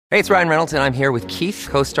Hey, it's Ryan Reynolds, and I'm here with Keith,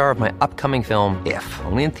 co-star of my upcoming film, If,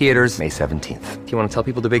 only in theaters May 17th. Do you want to tell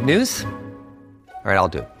people the big news? All right, I'll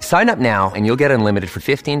do it. Sign up now and you'll get unlimited for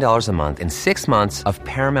 $15 a month and 6 months of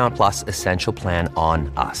Paramount Plus Essential Plan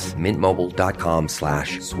on us.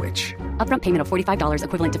 MintMobile.com/switch. Upfront payment of $45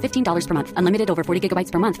 equivalent to $15 per month. Unlimited over 40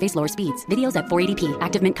 gigabytes per month. Face lower speeds. Videos at 480p.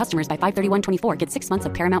 Active Mint customers by 531.24 get 6 months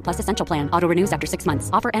of Paramount Plus Essential Plan. Auto renews after 6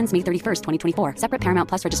 months. Offer ends May 31st, 2024. Separate Paramount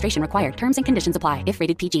Plus registration required. Terms and conditions apply if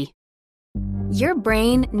rated PG. Your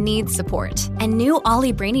brain needs support, and new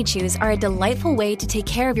Ollie Brainy Chews are a delightful way to take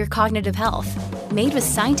care of your cognitive health. Made with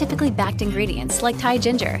scientifically backed ingredients like Thai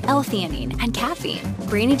ginger, L-theanine, and caffeine,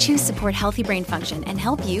 Brainy Chews support healthy brain function and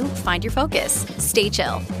help you find your focus, stay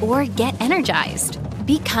chill, or get energized.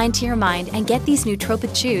 Be kind to your mind and get these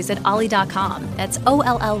nootropic chews at ollie.com. That's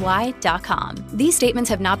OLLY.com. These statements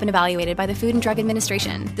have not been evaluated by the Food and Drug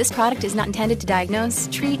Administration. This product is not intended to diagnose,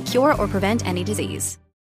 treat, cure, or prevent any disease.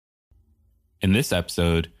 In this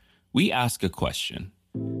episode, we ask a question.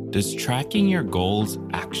 Does tracking your goals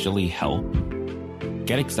actually help?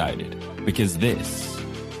 Get excited, because this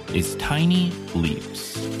is Tiny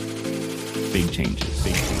Leaps. Big changes,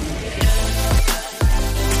 big changes.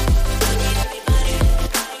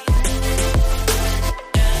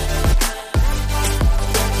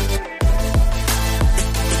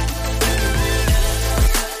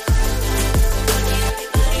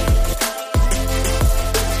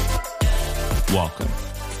 Welcome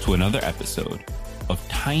to another episode of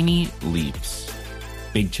Tiny Leaps,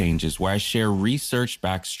 Big Changes, where I share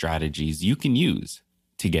research-backed strategies you can use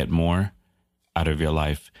to get more out of your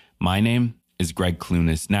life. My name is Greg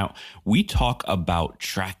Clunas. Now, we talk about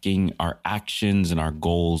tracking our actions and our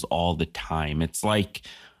goals all the time. It's like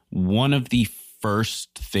one of the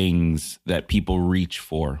first things that people reach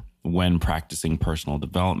for when practicing personal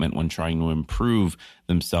development, when trying to improve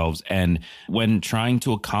themselves, and when trying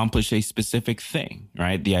to accomplish a specific thing,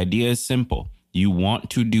 right? The idea is simple. You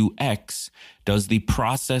want to do X. Does the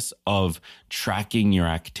process of tracking your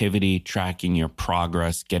activity, tracking your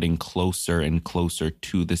progress, getting closer and closer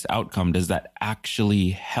to this outcome, does that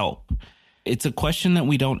actually help? It's a question that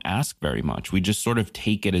we don't ask very much. We just sort of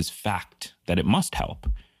take it as fact that it must help,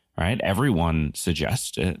 right? Everyone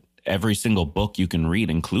suggests it. Every single book you can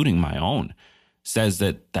read, including my own, says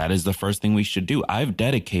that that is the first thing we should do. I've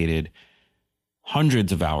dedicated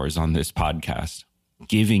hundreds of hours on this podcast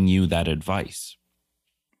giving you that advice.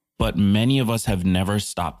 But many of us have never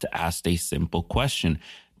stopped to ask a simple question.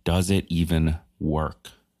 Does it even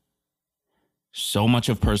work? So much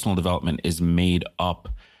of personal development is made up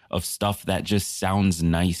of stuff that just sounds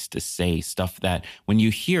nice to say, stuff that when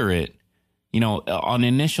you hear it, you know, on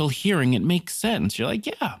initial hearing, it makes sense. You're like,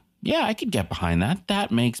 yeah, I could get behind that.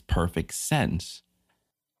 That makes perfect sense.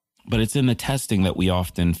 But it's in the testing that we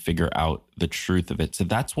often figure out the truth of it. So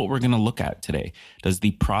that's what we're going to look at today. Does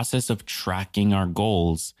the process of tracking our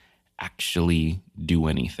goals actually do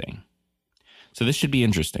anything? So this should be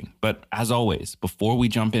interesting. But as always, before we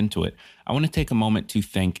jump into it, I want to take a moment to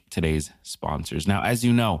thank today's sponsors. Now, as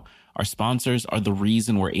you know, our sponsors are the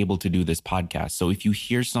reason we're able to do this podcast. So if you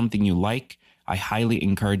hear something you like, I highly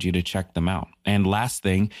encourage you to check them out. And last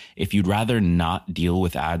thing, if you'd rather not deal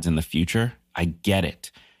with ads in the future, I get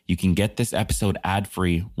it. You can get this episode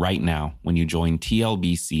ad-free right now when you join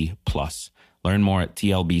TLBC Plus. Learn more at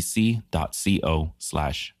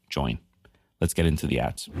tlbc.co/join. Let's get into the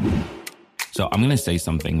ads. So I'm going to say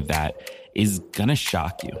something that is going to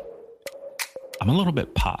shock you. I'm a little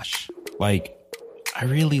bit posh. Like, I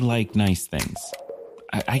really like nice things.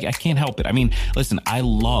 I can't help it. I mean, listen, I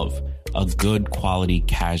love a good quality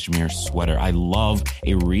cashmere sweater. I love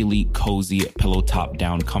a really cozy pillow top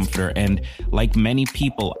down comforter. And like many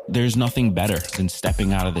people, there's nothing better than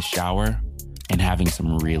stepping out of the shower and having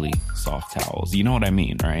some really soft towels. You know what I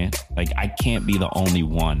mean, right? Like, I can't be the only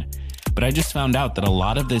one. But I just found out that a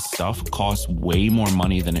lot of this stuff costs way more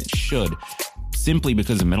money than it should, simply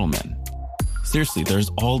because of middlemen. Seriously, there's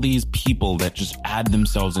all these people that just add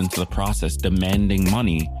themselves into the process demanding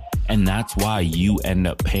money, and that's why you end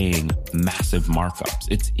up paying massive markups.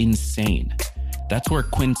 It's insane. That's where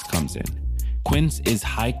Quince comes in. Quince is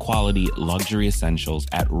high-quality luxury essentials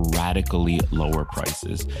at radically lower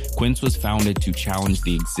prices. Quince was founded to challenge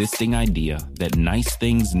the existing idea that nice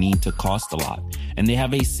things need to cost a lot, and they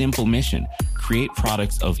have a simple mission: create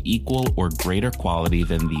products of equal or greater quality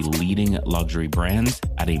than the leading luxury brands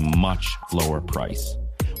at a much lower price.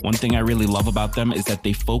 One thing I really love about them is that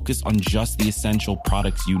they focus on just the essential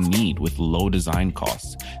products you need with low design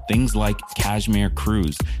costs. Things like cashmere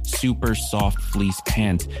crews, super soft fleece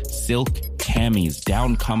pants, silk camis,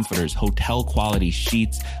 down comforters, hotel quality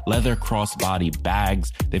sheets, leather crossbody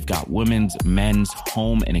bags. They've got women's, men's,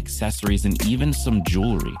 home and accessories, and even some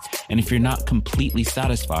jewelry. And if you're not completely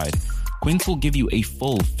satisfied, Quince will give you a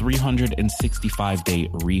full 365-day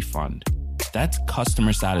refund. That's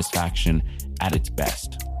customer satisfaction at its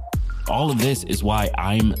best. All of this is why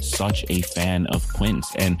I'm such a fan of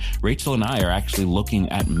Quince, and Rachel and I are actually looking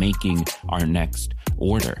at making our next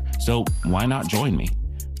order. So why not join me?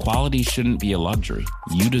 Quality shouldn't be a luxury.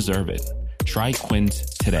 You deserve it. Try Quince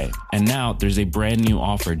today. And now there's a brand new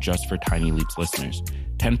offer just for Tiny Leaps listeners.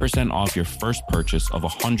 10% off your first purchase of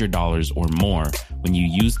 $100 or more when you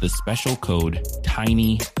use the special code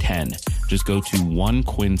TINY10. Just go to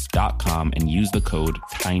onequince.com and use the code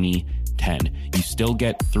TINY10. You still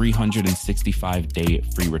get 365-day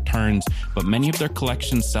free returns, but many of their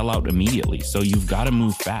collections sell out immediately, so you've got to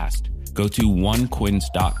move fast. Go to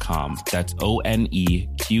onequince.com. That's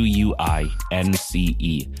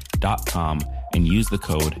ONEQUINCE.com and use the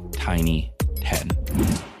code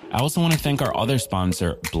TINY10. I also want to thank our other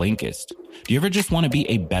sponsor, Blinkist. Do you ever just want to be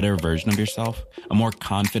a better version of yourself? A more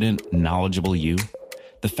confident, knowledgeable you?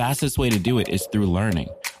 The fastest way to do it is through learning.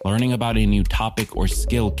 Learning about a new topic or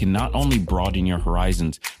skill can not only broaden your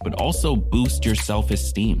horizons, but also boost your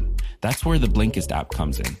self-esteem. That's where the Blinkist app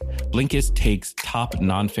comes in. Blinkist takes top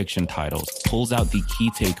nonfiction titles, pulls out the key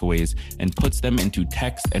takeaways, and puts them into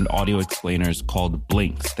text and audio explainers called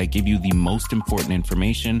Blinks that give you the most important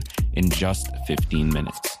information in just 15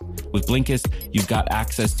 minutes. With Blinkist, you've got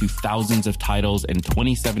access to thousands of titles and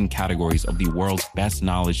 27 categories of the world's best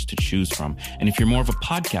knowledge to choose from. And if you're more of a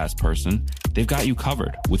podcast person, they've got you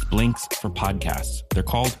covered with Blinks for podcasts. They're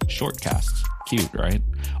called Shortcasts. Cute, right?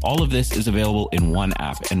 All of this is available in one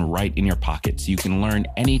app and right in your pocket, so you can learn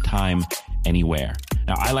anytime, anywhere.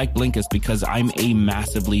 Now, I like Blinkist because I'm a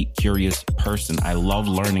massively curious person. I love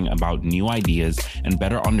learning about new ideas and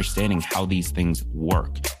better understanding how these things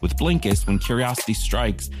work. With Blinkist, when curiosity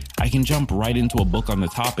strikes, I can jump right into a book on the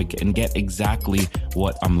topic and get exactly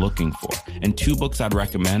what I'm looking for. And two books I'd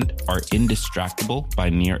recommend are Indistractable by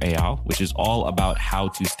Nir Eyal, which is all about how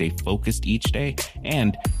to stay focused each day,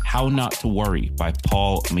 and How Not to Worry by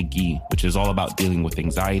Paul McGee, which is all about dealing with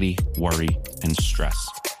anxiety, worry, and stress.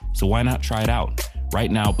 So why not try it out?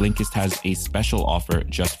 Right now, Blinkist has a special offer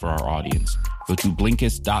just for our audience. Go to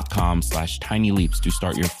Blinkist.com/tinyleaps to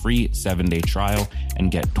start your free 7-day trial and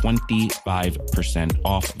get 25%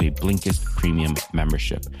 off of a Blinkist premium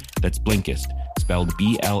membership. That's Blinkist, spelled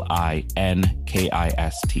Blinkist.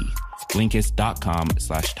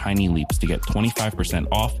 Blinkist.com/tinyleaps to get 25%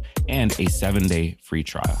 off and a 7-day free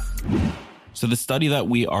trial. So the study that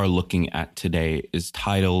we are looking at today is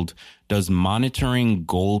titled, Does Monitoring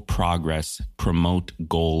Goal Progress Promote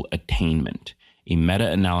Goal Attainment? A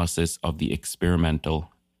meta-analysis of the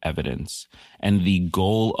experimental evidence. And the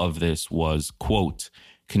goal of this was, quote,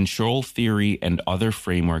 control theory and other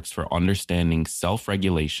frameworks for understanding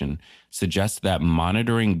self-regulation suggest that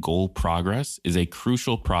monitoring goal progress is a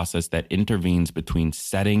crucial process that intervenes between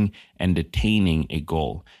setting and attaining a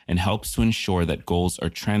goal and helps to ensure that goals are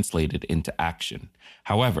translated into action.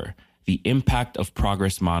 However, the impact of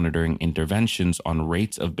progress monitoring interventions on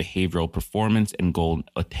rates of behavioral performance and goal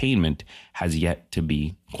attainment has yet to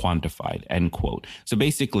be quantified, end quote. So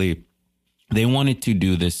basically, they wanted to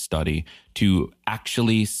do this study to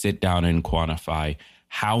actually sit down and quantify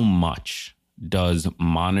how much does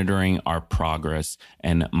monitoring our progress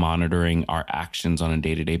and monitoring our actions on a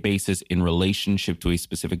day-to-day basis in relationship to a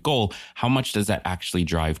specific goal, how much does that actually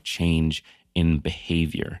drive change in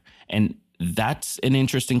behavior? And that's an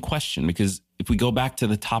interesting question, because if we go back to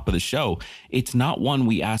the top of the show, it's not one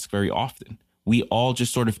we ask very often. We all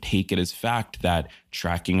just sort of take it as fact that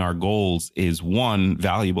tracking our goals is, one,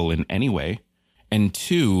 valuable in any way, and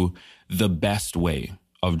two, the best way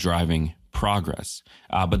of driving progress.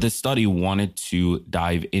 But this study wanted to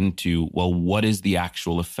dive into, well, what is the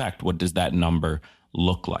actual effect? What does that number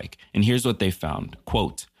look like? And here's what they found.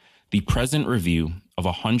 Quote, the present review of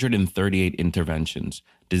 138 interventions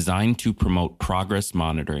designed to promote progress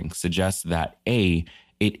monitoring suggests that A,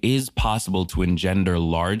 it is possible to engender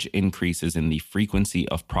large increases in the frequency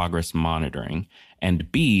of progress monitoring, and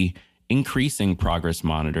B, increasing progress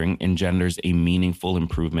monitoring engenders a meaningful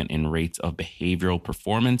improvement in rates of behavioral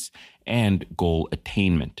performance and goal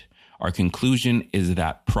attainment. Our conclusion is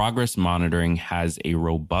that progress monitoring has a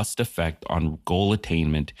robust effect on goal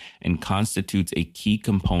attainment and constitutes a key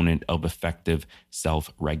component of effective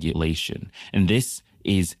self-regulation. And this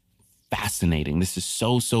is fascinating. This is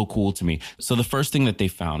so cool to me. So the first thing that they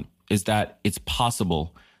found is that it's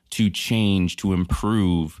possible to change, to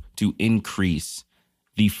improve, to increase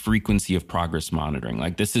the frequency of progress monitoring.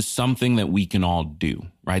 Like, this is something that we can all do,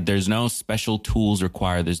 right? There's no special tools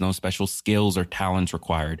required. There's no special skills or talents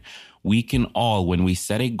required. We can all, when we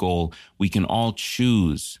set a goal, we can all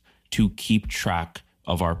choose to keep track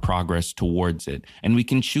of our progress towards it. And we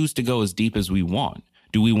can choose to go as deep as we want.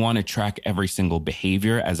 Do we want to track every single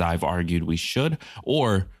behavior, as I've argued we should?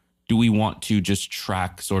 Or do we want to just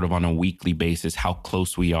track sort of on a weekly basis how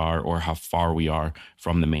close we are or how far we are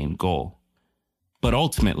from the main goal? But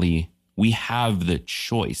ultimately, we have the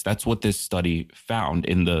choice. That's what this study found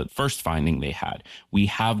in the first finding they had. We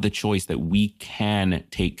have the choice that we can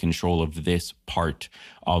take control of this part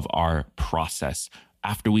of our process.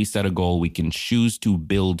 After we set a goal, we can choose to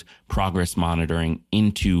build progress monitoring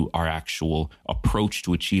into our actual approach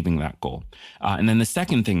to achieving that goal. And then the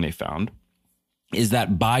second thing they found is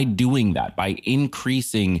that by doing that, by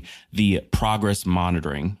increasing the progress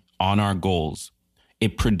monitoring on our goals,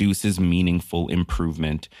 it produces meaningful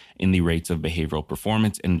improvement in the rates of behavioral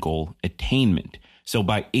performance and goal attainment. So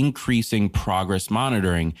by increasing progress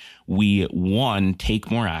monitoring, we, one, take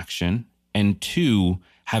more action, and two,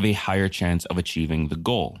 have a higher chance of achieving the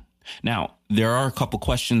goal. Now, there are a couple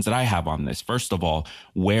questions that I have on this. First of all,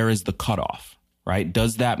 where is the cutoff, right?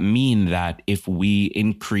 Does that mean that if we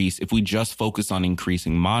just focus on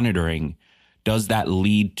increasing monitoring, does that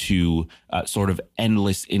lead to sort of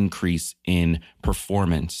endless increase in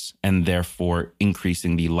performance and therefore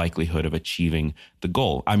increasing the likelihood of achieving the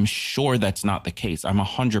goal? I'm sure that's not the case. I'm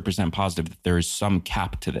 100% positive that there is some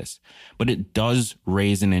cap to this, but it does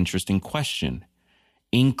raise an interesting question.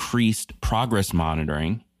 Increased progress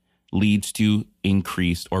monitoring leads to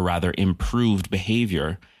increased, or rather improved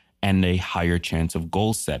behavior and a higher chance of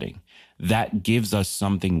goal setting. That gives us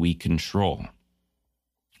something we control.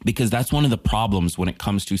 Because that's one of the problems when it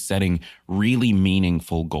comes to setting really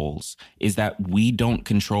meaningful goals, is that we don't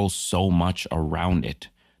control so much around it.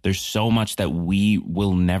 There's so much that we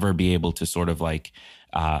will never be able to sort of like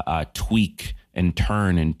tweak and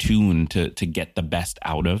turn and tune to get the best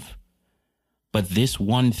out of. But this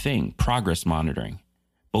one thing, progress monitoring,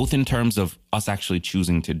 both in terms of us actually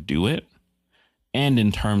choosing to do it and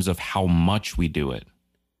in terms of how much we do it,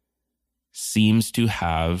 seems to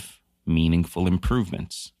have meaningful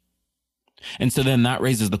improvements. And so then that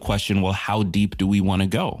raises the question, well, how deep do we want to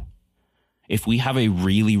go? If we have a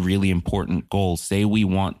really, really important goal, say we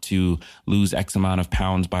want to lose X amount of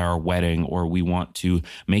pounds by our wedding, or we want to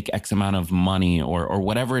make X amount of money, or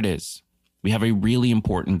whatever it is, we have a really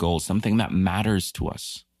important goal, something that matters to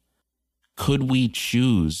us. Could we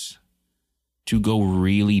choose to go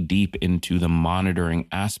really deep into the monitoring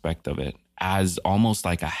aspect of it as almost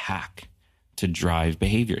like a hack to drive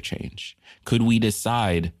behavior change? Could we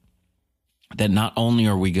decide that not only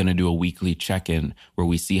are we going to do a weekly check-in where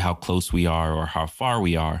we see how close we are or how far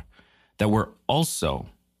we are, that we're also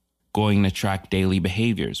going to track daily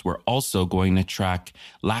behaviors. We're also going to track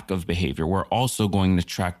lack of behavior. We're also going to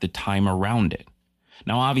track the time around it.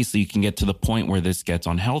 Now, obviously, you can get to the point where this gets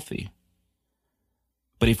unhealthy.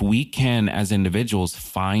 But if we can, as individuals,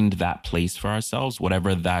 find that place for ourselves,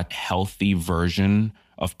 whatever that healthy version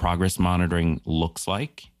of progress monitoring looks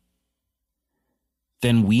like,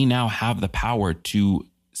 then we now have the power to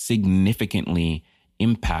significantly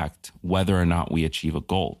impact whether or not we achieve a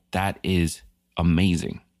goal. That is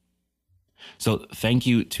amazing. So thank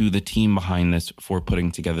you to the team behind this for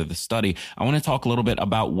putting together the study. I want to talk a little bit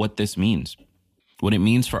about what this means. What it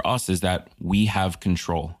means for us is that we have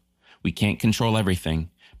control. We can't control everything,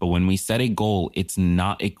 but when we set a goal, it's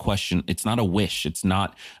not a question, it's not a wish, it's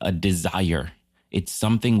not a desire. It's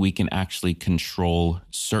something we can actually control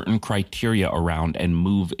certain criteria around and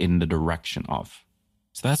move in the direction of.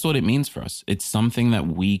 So that's what it means for us. It's something that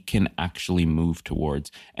we can actually move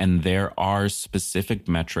towards. And there are specific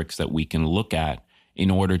metrics that we can look at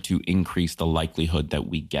in order to increase the likelihood that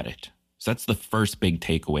we get it. So that's the first big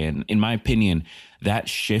takeaway. And in my opinion, that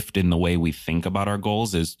shift in the way we think about our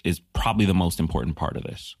goals is probably the most important part of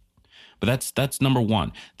this. But that's number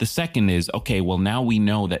one. The second is, okay, well, now we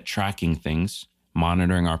know that tracking things,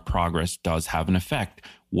 monitoring our progress does have an effect.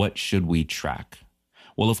 What should we track?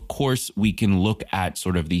 Well, of course, we can look at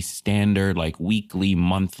sort of the standard, like weekly,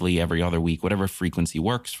 monthly, every other week, whatever frequency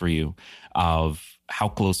works for you, of how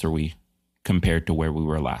close are we compared to where we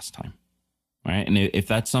were last time, right? And if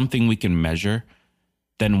that's something we can measure,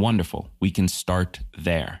 then wonderful. We can start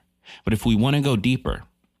there. But if we want to go deeper,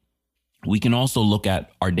 we can also look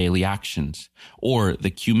at our daily actions or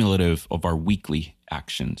the cumulative of our weekly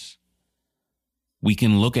actions. We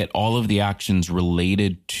can look at all of the actions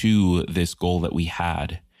related to this goal that we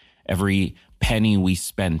had. Every penny we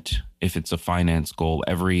spent, if it's a finance goal,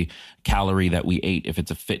 every calorie that we ate, if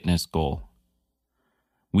it's a fitness goal.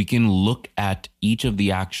 We can look at each of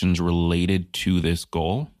the actions related to this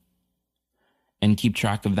goal and keep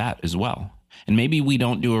track of that as well. And maybe we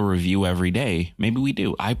don't do a review every day. Maybe we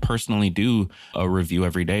do. I personally do a review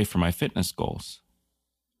every day for my fitness goals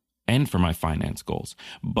and for my finance goals.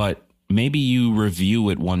 But maybe you review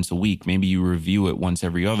it once a week. Maybe you review it once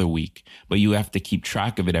every other week. But you have to keep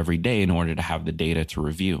track of it every day in order to have the data to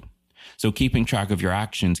review. So keeping track of your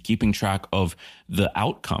actions, keeping track of the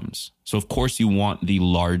outcomes. So of course you want the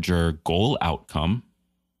larger goal outcome,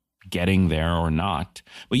 getting there or not.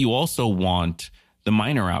 But you also want the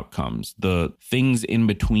minor outcomes, the things in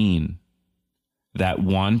between that,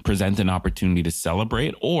 one, present an opportunity to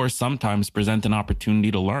celebrate or sometimes present an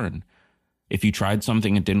opportunity to learn. If you tried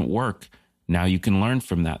something, it didn't work, now you can learn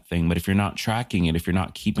from that thing. But if you're not tracking it, if you're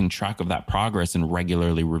not keeping track of that progress and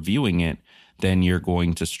regularly reviewing it, then you're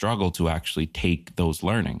going to struggle to actually take those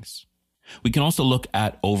learnings. We can also look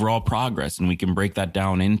at overall progress, and we can break that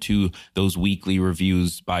down into those weekly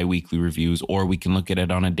reviews, bi-weekly reviews, or we can look at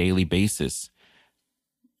it on a daily basis.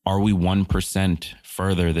 Are we 1%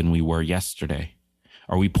 further than we were yesterday?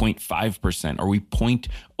 Are we 0.5%? Are we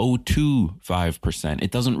 0.025%?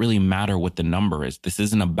 It doesn't really matter what the number is. This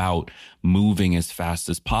isn't about moving as fast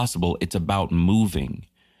as possible. It's about moving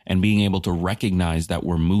and being able to recognize that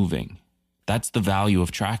we're moving. That's the value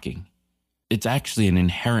of tracking. It's actually an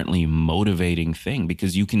inherently motivating thing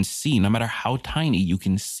because you can see, no matter how tiny, you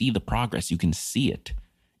can see the progress. You can see it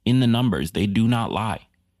in the numbers. They do not lie.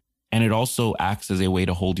 And it also acts as a way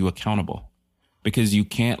to hold you accountable because you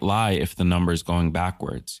can't lie if the number is going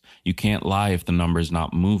backwards. You can't lie if the number is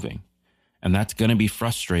not moving. And that's going to be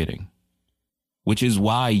frustrating, which is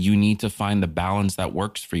why you need to find the balance that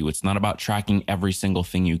works for you. It's not about tracking every single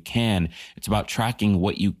thing you can. It's about tracking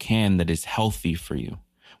what you can that is healthy for you,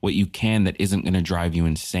 what you can that isn't going to drive you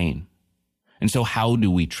insane. And so how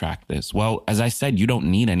do we track this? Well, as I said, you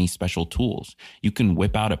don't need any special tools. You can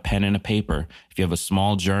whip out a pen and a paper. If you have a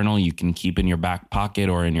small journal you can keep in your back pocket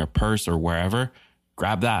or in your purse or wherever,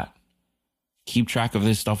 grab that. Keep track of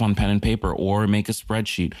this stuff on pen and paper, or make a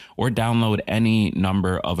spreadsheet, or download any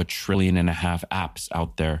number of 1.5 trillion apps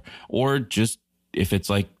out there. Or just, if it's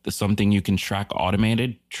like something you can track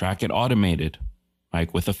automated, track it automated,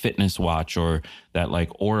 like with a fitness watch or that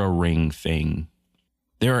like Oura Ring thing.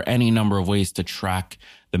 There are any number of ways to track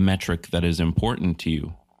the metric that is important to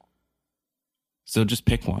you. So just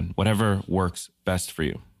pick one, whatever works best for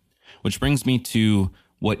you. Which brings me to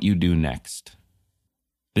what you do next.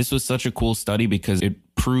 This was such a cool study because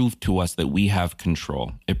it proved to us that we have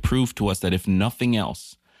control. It proved to us that if nothing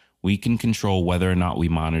else, we can control whether or not we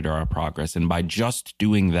monitor our progress. And by just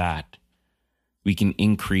doing that, we can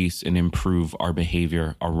increase and improve our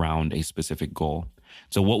behavior around a specific goal.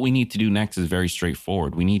 So what we need to do next is very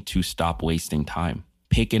straightforward. We need to stop wasting time.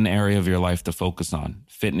 Pick an area of your life to focus on.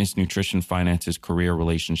 Fitness, nutrition, finances, career,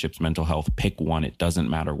 relationships, mental health. Pick one. It doesn't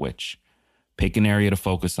matter which. Pick an area to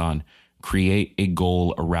focus on. Create a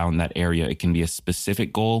goal around that area. It can be a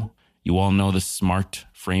specific goal. You all know the SMART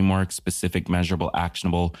framework: specific, measurable,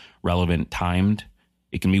 actionable, relevant, timed.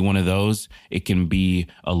 It can be one of those. It can be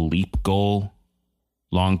a LEAP goal: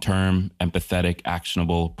 long-term, empathetic,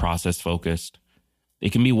 actionable, process-focused.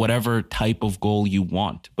 It can be whatever type of goal you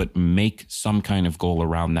want, but make some kind of goal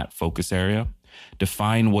around that focus area.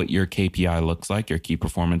 Define what your KPI looks like, your key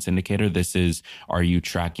performance indicator. This is, are you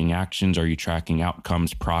tracking actions? Are you tracking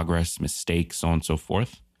outcomes, progress, mistakes, so on and so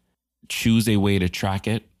forth? Choose a way to track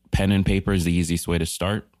it. Pen and paper is the easiest way to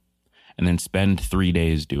start. And then spend 3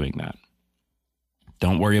 days doing that.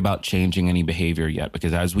 Don't worry about changing any behavior yet,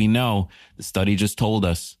 because as we know, the study just told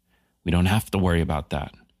us, we don't have to worry about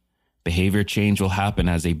that. Behavior change will happen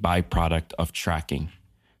as a byproduct of tracking.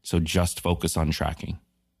 So just focus on tracking.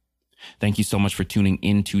 Thank you so much for tuning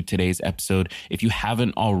into today's episode. If you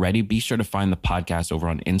haven't already, be sure to find the podcast over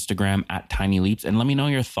on Instagram @TinyLeaps and let me know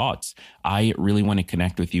your thoughts. I really want to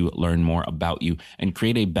connect with you, learn more about you, and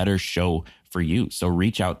create a better show for you. So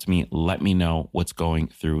reach out to me. Let me know what's going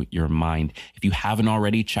through your mind. If you haven't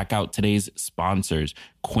already, check out today's sponsors.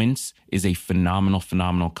 Quince is a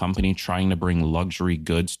phenomenal company trying to bring luxury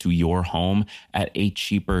goods to your home at a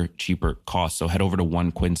cheaper cost. So head over to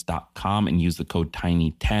onequince.com and use the code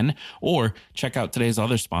TINY10, or check out today's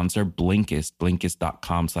other sponsor, Blinkist,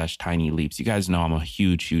 blinkist.com/tinyleaps. You guys know I'm a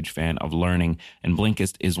huge fan of learning, and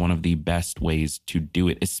Blinkist is one of the best ways to do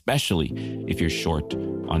it, especially if you're short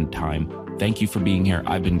on time. Thank you for being here.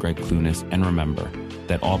 I've been Greg Clunis, and remember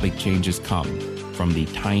that all big changes come from the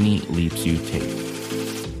tiny leaps you take.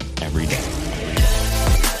 every day.